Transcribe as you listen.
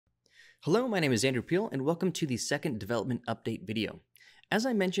Hello, my name is Andrew Peel, and welcome to the second development update video. As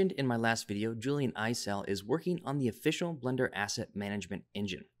I mentioned in my last video, Julian Eisel is working on the official Blender asset management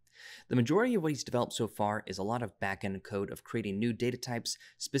engine. The majority of what he's developed so far is a lot of backend code of creating new data types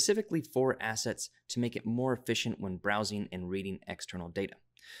specifically for assets to make it more efficient when browsing and reading external data.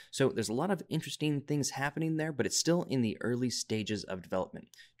 So there's a lot of interesting things happening there, but it's still in the early stages of development.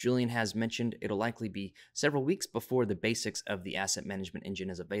 Julian has mentioned it'll likely be several weeks before the basics of the asset management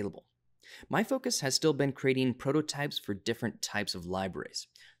engine is available. My focus has still been creating prototypes for different types of libraries.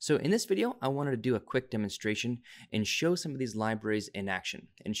 So in this video, I wanted to do a quick demonstration and show some of these libraries in action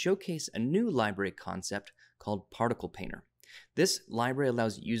and showcase a new library concept called Particle Painter. This library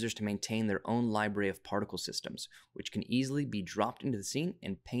allows users to maintain their own library of particle systems, which can easily be dropped into the scene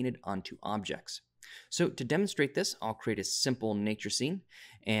and painted onto objects. So to demonstrate this, I'll create a simple nature scene,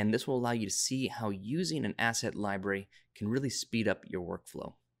 and this will allow you to see how using an asset library can really speed up your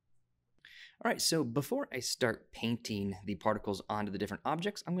workflow. Alright, so before I start painting the particles onto the different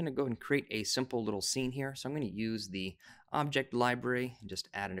objects, I'm going to go and create a simple little scene here. So I'm going to use the object library and just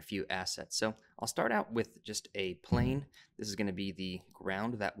add in a few assets. So I'll start out with just a plane. This is going to be the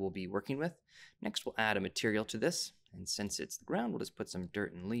ground that we'll be working with. Next, we'll add a material to this. And since it's the ground, we'll just put some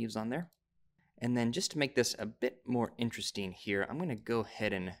dirt and leaves on there. And then just to make this a bit more interesting here, I'm going to go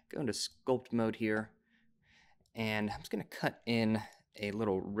ahead and go into sculpt mode here. And I'm just going to cut in a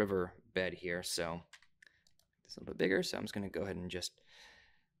little river bed here, so it's a little bit bigger, so I'm just going to go ahead and just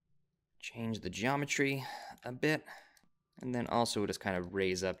change the geometry a bit, and then also just kind of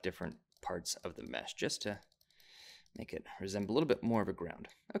raise up different parts of the mesh just to make it resemble a little bit more of a ground.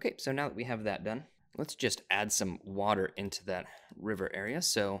 Okay, so now that we have that done, let's just add some water into that river area.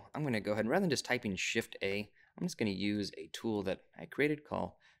 So I'm going to go ahead and rather than just typing Shift A, I'm just going to use a tool that I created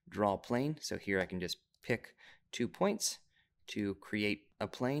called Draw Plane. So here I can just pick 2 points to create a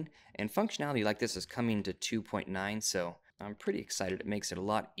plane, and functionality like this is coming to 2.9, so I'm pretty excited. It makes it a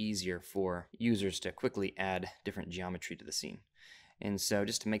lot easier for users to quickly add different geometry to the scene. And so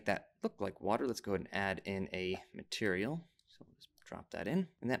just to make that look like water, let's go ahead and add in a material. So we'll just drop that in,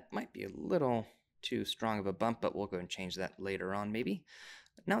 and that might be a little too strong of a bump, but we'll go and change that later on maybe.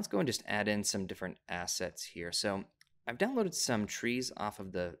 Now let's go and just add in some different assets here. So I've downloaded some trees off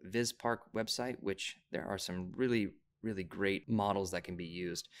of the VisPark website, which there are some really great models that can be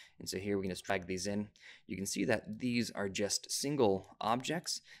used. And so here we can just drag these in. You can see that these are just single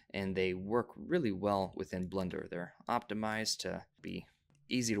objects and they work really well within Blender. They're optimized to be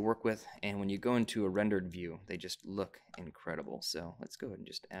easy to work with, and when you go into a rendered view, they just look incredible. So let's go ahead and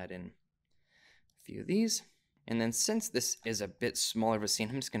just add in a few of these. And then since this is a bit smaller of a scene,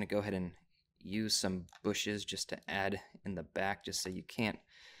 I'm just going to go ahead and use some bushes just to add in the back, just so you can't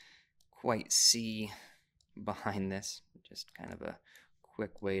quite see behind this. Just kind of a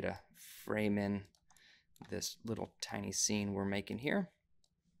quick way to frame in this little tiny scene we're making here.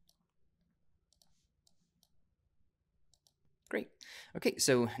 Great. Okay,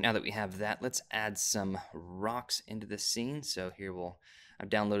 so now that we have that, let's add some rocks into the scene. So here I've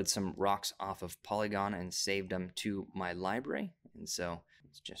downloaded some rocks off of Polygon and saved them to my library. And so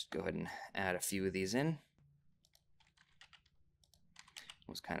let's just go ahead and add a few of these in.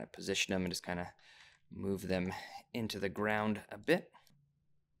 Let's kind of position them and just kind of move them into the ground a bit.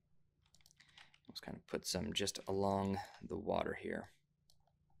 Let's kind of put some just along the water here.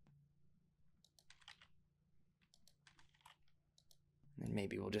 And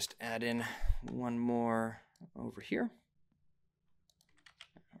maybe we'll just add in one more over here.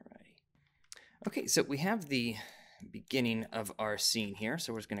 Alrighty. Okay, so we have the beginning of our scene here.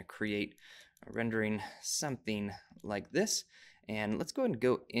 So we're just going to create a rendering something like this. And let's go ahead and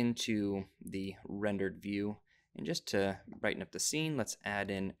go into the rendered view. And just to brighten up the scene, let's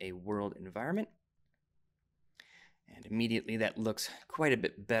add in a world environment. And immediately that looks quite a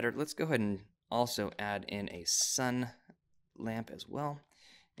bit better. Let's go ahead and also add in a sun lamp as well.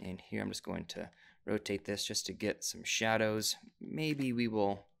 And here I'm just going to rotate this just to get some shadows. Maybe we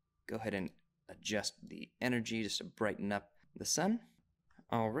will go ahead and adjust the energy just to brighten up the sun.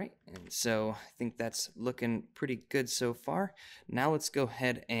 All right, and so I think that's looking pretty good so far. Now let's go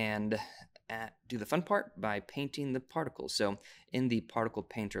ahead and do the fun part by painting the particles. So in the Particle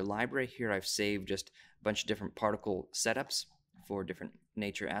Painter library here, I've saved just a bunch of different particle setups for different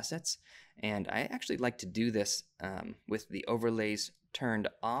nature assets. And I actually like to do this with the overlays turned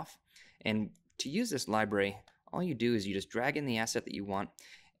off. And to use this library, all you do is you just drag in the asset that you want,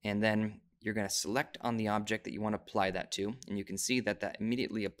 and then you're going to select on the object that you want to apply that to, and you can see that that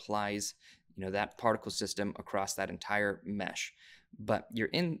immediately applies, that particle system across that entire mesh. But you're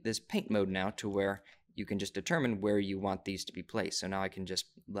in this paint mode now to where you can just determine where you want these to be placed. So now I can just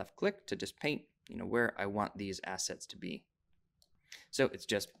left click to just paint, where I want these assets to be. So it's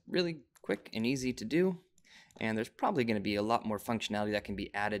just really quick and easy to do. And there's probably going to be a lot more functionality that can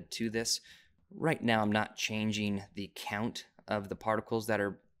be added to this. Right now, I'm not changing the count of the particles that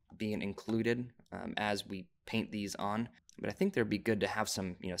are being included as we paint these on. But I think there'd be good to have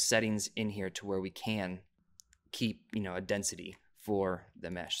some, settings in here to where we can keep, a density for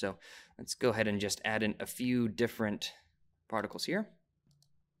the mesh. So let's go ahead and just add in a few different particles here.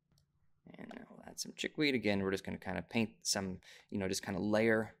 And now we'll add some chickweed. Again, we're just going to kind of paint some, just kind of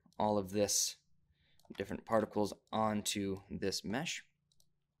layer all of this different particles onto this mesh.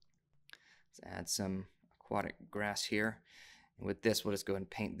 Let's add some aquatic grass here. And with this, we'll just go ahead and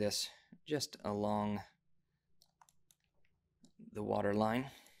paint this just along the water line.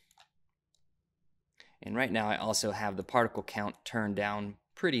 And right now I also have the particle count turned down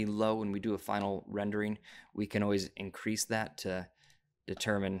pretty low. When we do a final rendering, we can always increase that to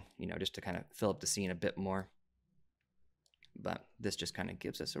determine, just to kind of fill up the scene a bit more. But this just kind of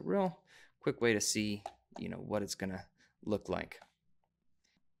gives us a real quick way to see, what it's going to look like.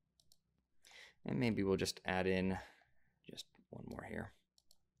 And maybe we'll just add in just one more here.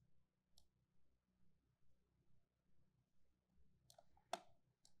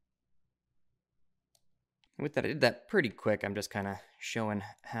 And with that, I did that pretty quick. I'm just kind of showing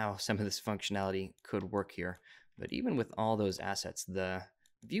how some of this functionality could work here. But even with all those assets, the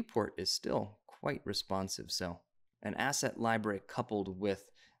viewport is still quite responsive. So an asset library coupled with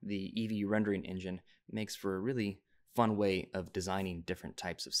the Eevee rendering engine makes for a really fun way of designing different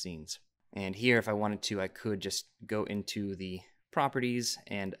types of scenes. And here, if I wanted to, I could just go into the properties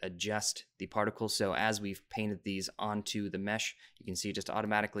and adjust the particles. So as we've painted these onto the mesh, you can see it just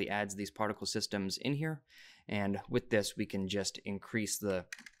automatically adds these particle systems in here. And with this, we can just increase the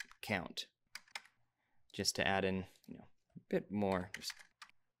count just to add in, a bit more.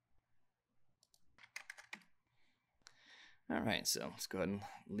 All right, so let's go ahead and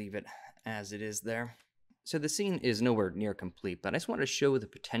leave it as it is there. So the scene is nowhere near complete, but I just wanted to show the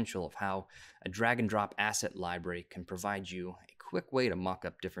potential of how a drag and drop asset library can provide you a quick way to mock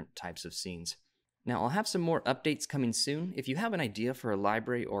up different types of scenes. Now, I'll have some more updates coming soon. If you have an idea for a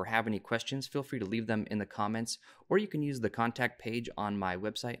library or have any questions, feel free to leave them in the comments, or you can use the contact page on my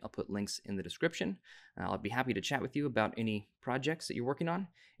website. I'll put links in the description. I'll be happy to chat with you about any projects that you're working on.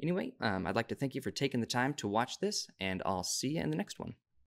 Anyway, I'd like to thank you for taking the time to watch this, and I'll see you in the next one.